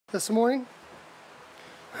this morning.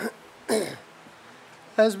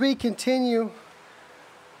 As we continue,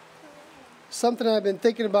 something I've been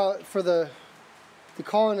thinking about for the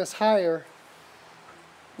calling us higher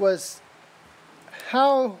was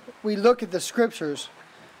how we look at the scriptures.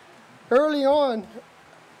 Early on,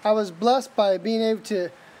 I was blessed by being able to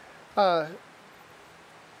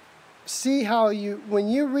see how when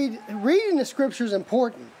you reading the scriptures is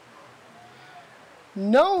important.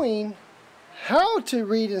 Knowing how to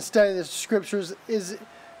read and study the scriptures is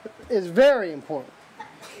very important.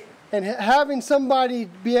 And having somebody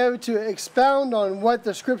be able to expound on what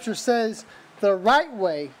the scripture says the right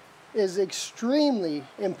way is extremely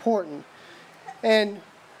important. And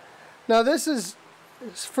now this is,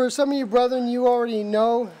 for some of you brethren, you already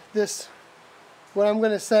know this, what I'm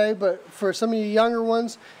going to say, but for some of you younger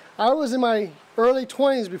ones, I was in my early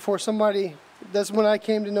 20s before that's when I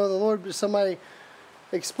came to know the Lord, but somebody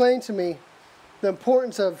explained to me the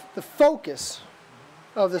importance of the focus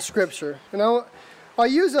of the scripture. And I'll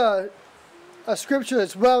use a scripture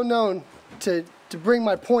that's well known to bring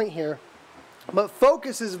my point here. But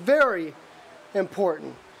focus is very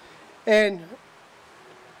important. And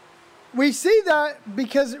we see that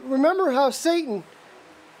because remember how Satan,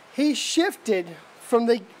 he shifted from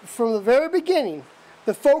the very beginning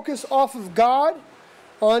the focus off of God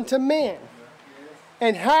onto man.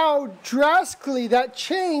 And how drastically that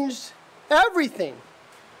changed everything.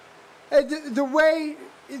 The way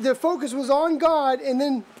the focus was on God and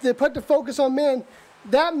then they put the focus on man,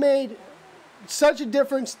 that made such a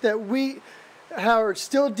difference that we are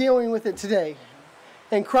still dealing with it today.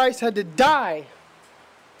 And Christ had to die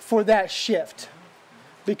for that shift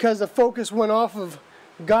because the focus went off of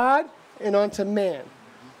God and onto man.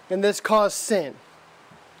 And this caused sin.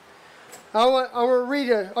 I want to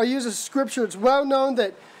read I'll use a scripture. It's well known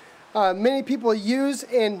that many people use,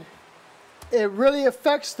 and it really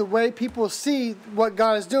affects the way people see what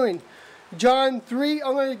God is doing. John 3,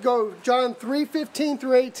 I'm going to go John 3:15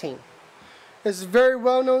 through 18. This is a very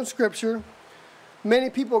well known scripture. Many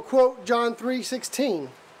people quote John 3:16.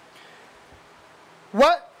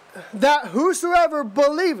 That whosoever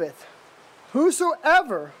believeth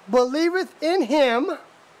in him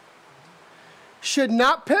should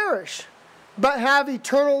not perish, but have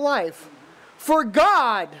eternal life. For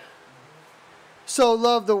God so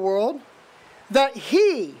loved the world that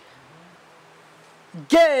he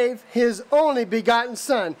gave his only begotten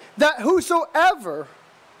Son, that whosoever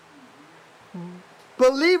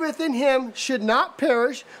believeth in him should not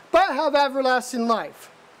perish, but have everlasting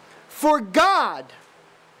life. For God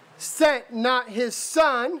sent not his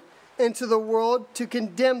Son into the world to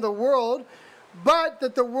condemn the world, but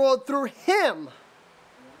that the world through him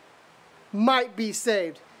might be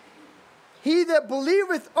saved. He that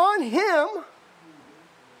believeth on him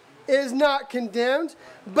is not condemned,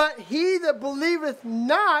 but he that believeth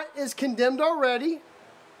not is condemned already,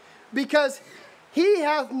 because he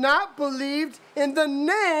hath not believed in the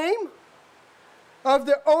name of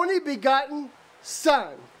the only begotten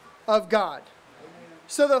Son of God.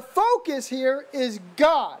 So the focus here is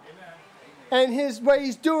God and what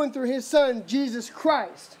he's doing through his Son, Jesus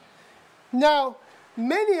Christ. Now,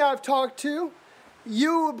 many I've talked to,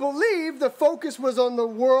 you believe the focus was on the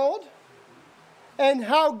world and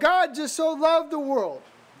how God just so loved the world.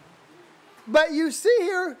 But you see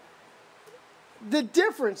here the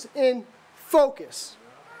difference in focus.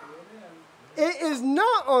 It is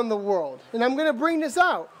not on the world, and I'm going to bring this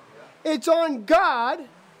out. It's on God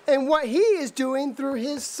and what he is doing through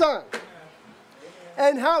his Son.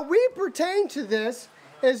 And how we pertain to this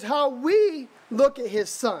is how we look at his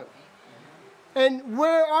Son. And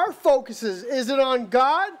where our focus is it on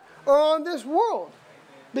God or on this world?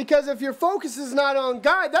 Because if your focus is not on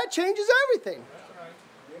God, that changes everything.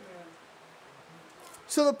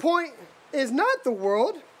 So the point is not the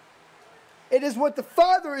world. It is what the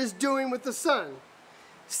Father is doing with the Son.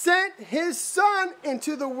 Sent his Son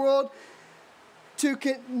into the world to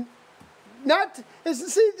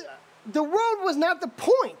the world was not the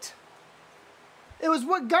point. It was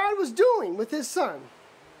what God was doing with his Son.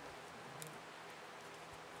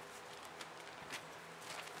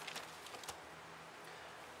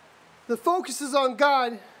 The focus is on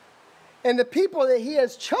God and the people that he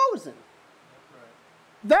has chosen.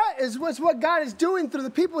 That is what God is doing through the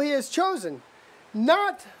people he has chosen,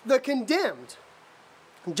 not the condemned.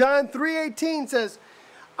 John 3:18 says,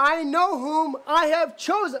 I know whom I have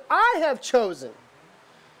chosen. I have chosen.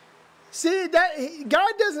 See, that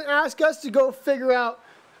God doesn't ask us to go figure out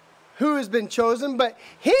who has been chosen, but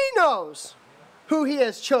he knows who he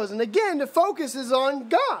has chosen. Again, the focus is on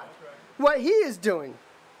God, what he is doing.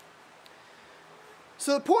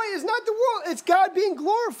 So the point is not the world, it's God being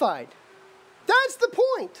glorified. That's the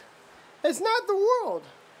point. It's not the world.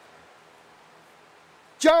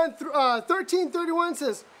 John 13:31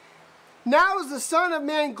 says, now is the Son of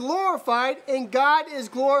Man glorified, and God is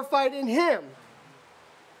glorified in him.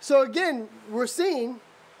 So again, we're seeing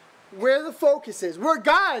where the focus is, where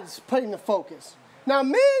God's putting the focus. Now,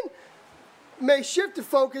 men may shift the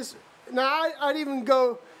focus. Now, I'd even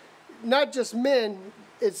go, not just men,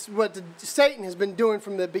 it's what Satan has been doing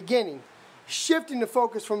from the beginning, shifting the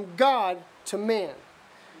focus from God to man.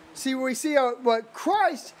 See, we see what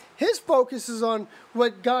Christ, his focus is on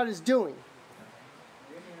what God is doing.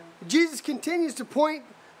 Jesus continues to point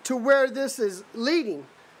to where this is leading.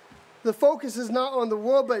 The focus is not on the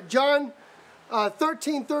world, but John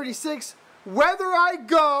 13:36, whether I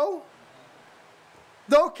go,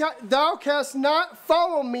 thou canst not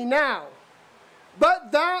follow me now,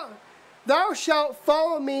 but thou shalt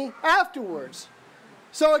follow me afterwards.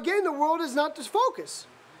 So again, the world is not the focus.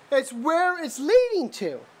 It's where it's leading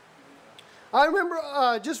to. I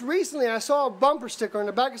remember just recently I saw a bumper sticker on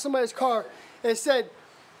the back of somebody's car. It said,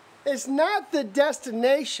 it's not the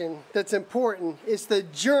destination that's important, it's the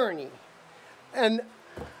journey. And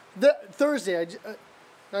Thursday,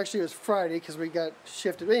 actually it was Friday because we got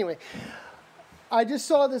shifted. But anyway, I just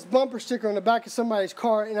saw this bumper sticker on the back of somebody's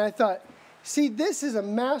car, and I thought, see, this is a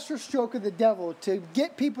master stroke of the devil to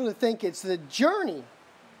get people to think it's the journey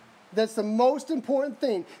that's the most important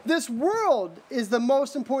thing. This world is the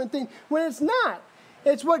most important thing, when it's not.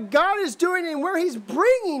 It's what God is doing and where he's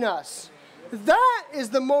bringing us. That is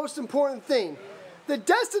the most important thing. The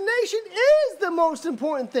destination is the most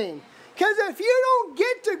important thing. Because if you don't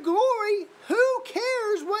get to glory, who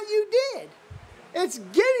cares what you did? It's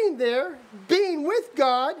getting there, being with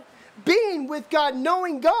God,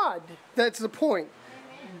 knowing God. That's the point.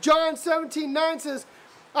 John 17:9 says,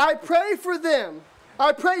 I pray for them.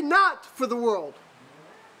 I pray not for the world,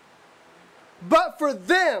 but for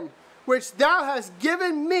them which thou hast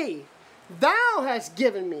given me. Thou hast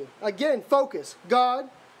given me. Again, focus. God,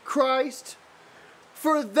 Christ.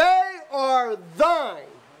 For they are thine.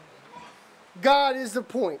 God is the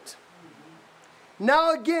point.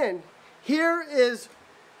 Now again, here is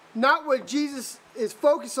not what Jesus is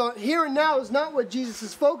focused on. Here and now is not what Jesus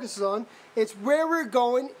is focused on. It's where we're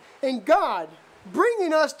going in God,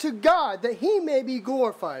 bringing us to God that he may be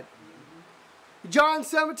glorified. John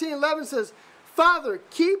 17:11 says, Father,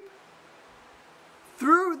 keep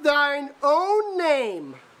through thine own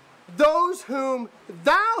name those whom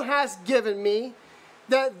thou hast given me,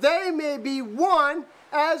 that they may be one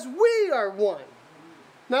as we are one.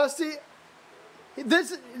 Now see,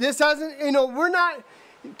 this hasn't, we're not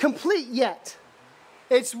complete yet.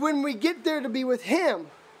 It's when we get there to be with him,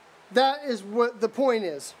 that is what the point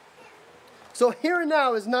is. So here and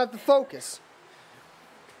now is not the focus.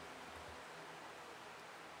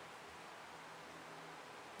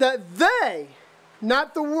 That they,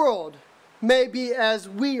 not the world, may be as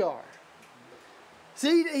we are.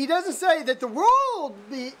 See, he doesn't say that the world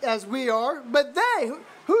be as we are, but they.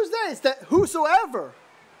 Who's they? It's that whosoever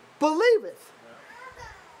believeth.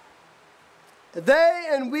 They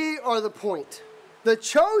and we are the point. The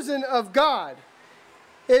chosen of God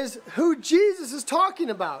is who Jesus is talking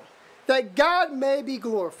about, that God may be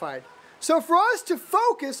glorified. So for us to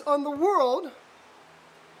focus on the world,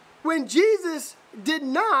 when Jesus did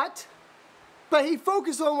not, but he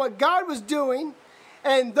focused on what God was doing,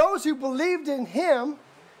 and those who believed in him,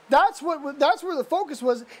 that's where the focus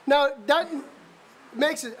was. Now, that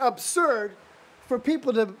makes it absurd for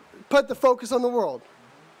people to put the focus on the world.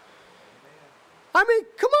 I mean,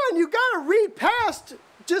 come on, you got to read past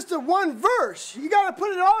just the one verse. You got to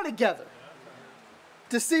put it all together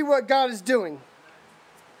to see what God is doing.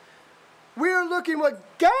 We are looking what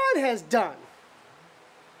God has done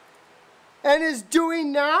and is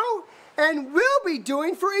doing now and will be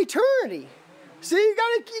doing for eternity. See, you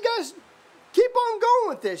guys keep on going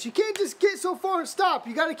with this. You can't just get so far and stop.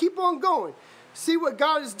 You got to keep on going. See what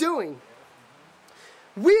God is doing.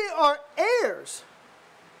 We are heirs.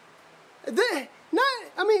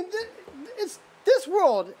 This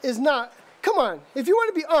world is not. Come on, if you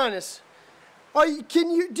want to be honest,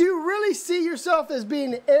 do you really see yourself as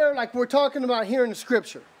being an heir like we're talking about here in the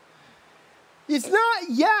Scripture? It's not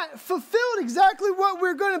yet fulfilled exactly what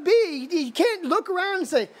we're going to be. You can't look around and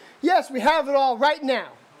say, yes, we have it all right now.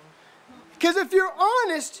 Because if you're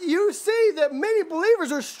honest, you see that many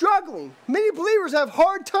believers are struggling. Many believers have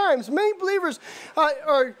hard times. Many believers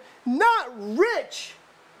are not rich.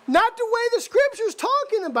 Not the way the Scripture's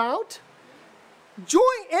talking about.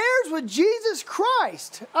 Joint heirs with Jesus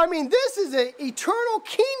Christ. I mean, this is an eternal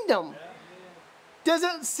kingdom. Does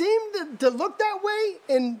it seem to look that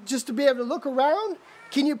way and just to be able to look around?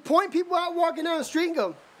 Can you point people out walking down the street and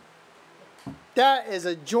go, that is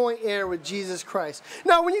a joint heir with Jesus Christ?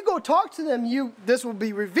 Now, when you go talk to them, this will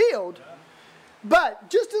be revealed. But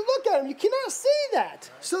just to look at them, you cannot see that.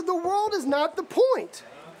 So the world is not the point.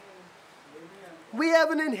 We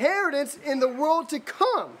have an inheritance in the world to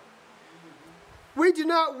come. We do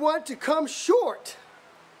not want to come short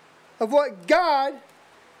of what God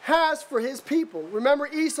has for his people. Remember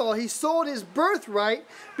Esau, he sold his birthright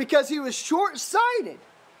because he was short-sighted.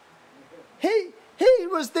 He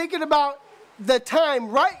was thinking about the time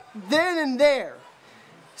right then and there.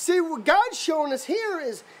 See, what God's showing us here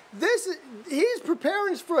is he's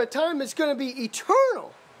preparing us for a time that's going to be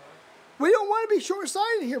eternal. We don't want to be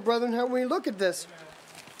short-sighted here, brethren, when we look at this.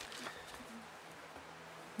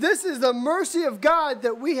 This is the mercy of God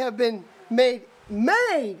that we have been made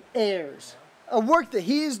heirs, a work that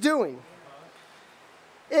he is doing.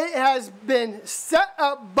 It has been set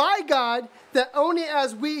up by God that only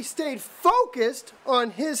as we stayed focused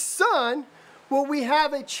on his son will we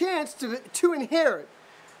have a chance to inherit.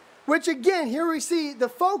 Which again, here we see the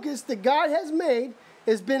focus that God has made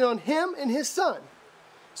has been on him and his son.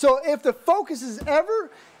 So if the focus is ever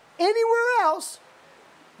anywhere else,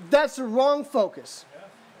 that's the wrong focus.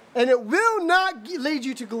 And it will not lead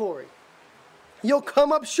you to glory. You'll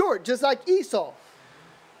come up short, just like Esau.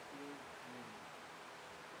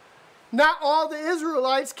 Not all the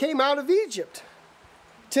Israelites came out of Egypt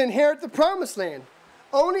to inherit the promised land.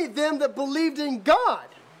 Only them that believed in God.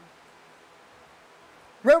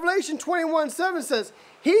 Revelation 21:7 says,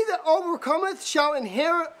 he that overcometh shall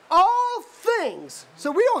inherit all things.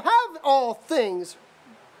 So we don't have all things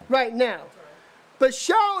right now. But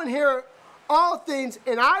shall inherit all things,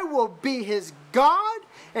 and I will be his God,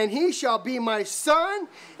 and he shall be my son.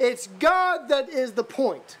 It's God that is the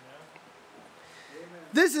point.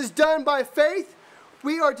 This is done by faith.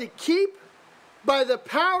 We are to keep by the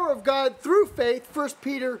power of God through faith, 1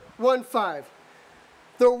 Peter 1:5.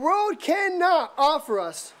 The world cannot offer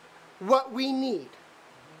us what we need.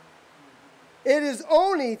 It is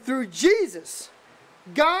only through Jesus.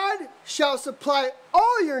 God shall supply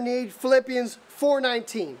all your need, Philippians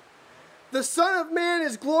 4:19. The Son of Man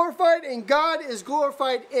is glorified, and God is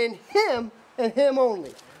glorified in him and him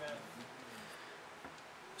only. Amen.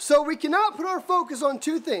 So we cannot put our focus on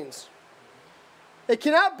two things. It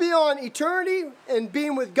cannot be on eternity and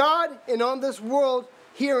being with God and on this world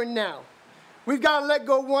here and now. We've got to let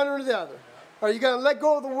go one or the other. Are you going to let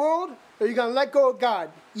go of the world, or are you going to let go of God?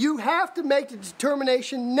 You have to make the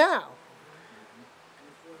determination now.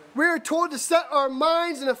 We are told to set our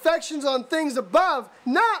minds and affections on things above,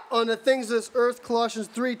 not on the things of this earth, Colossians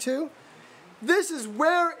 3:2. This is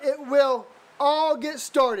where it will all get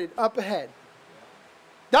started, up ahead.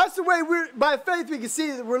 That's the way by faith we can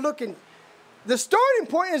see that we're looking. The starting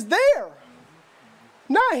point is there.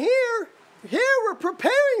 Not here. Here we're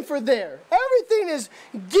preparing for there. Everything is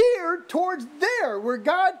geared towards there, where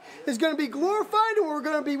God is going to be glorified and we're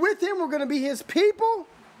going to be with him. We're going to be his people.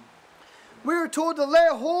 We are told to lay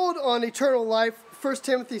a hold on eternal life, 1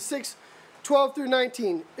 Timothy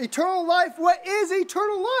 6:12-19. Eternal life, what is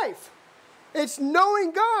eternal life? It's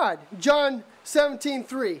knowing God, John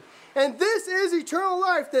 17:3. And this is eternal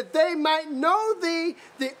life, that they might know thee,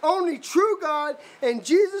 the only true God, and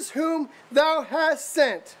Jesus whom thou hast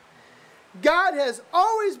sent. God has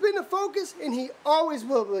always been the focus, and he always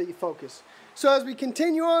will be the focus. So as we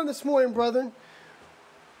continue on this morning, brethren,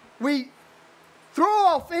 we throw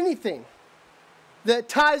off anything that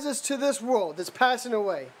ties us to this world that's passing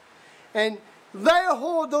away, and lay a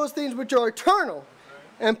hold of those things which are eternal,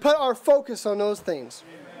 and put our focus on those things.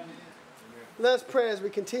 Amen. Let's pray as we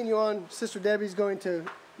continue on. Sister Debbie's going to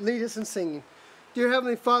lead us in singing. Dear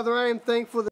Heavenly Father, I am thankful that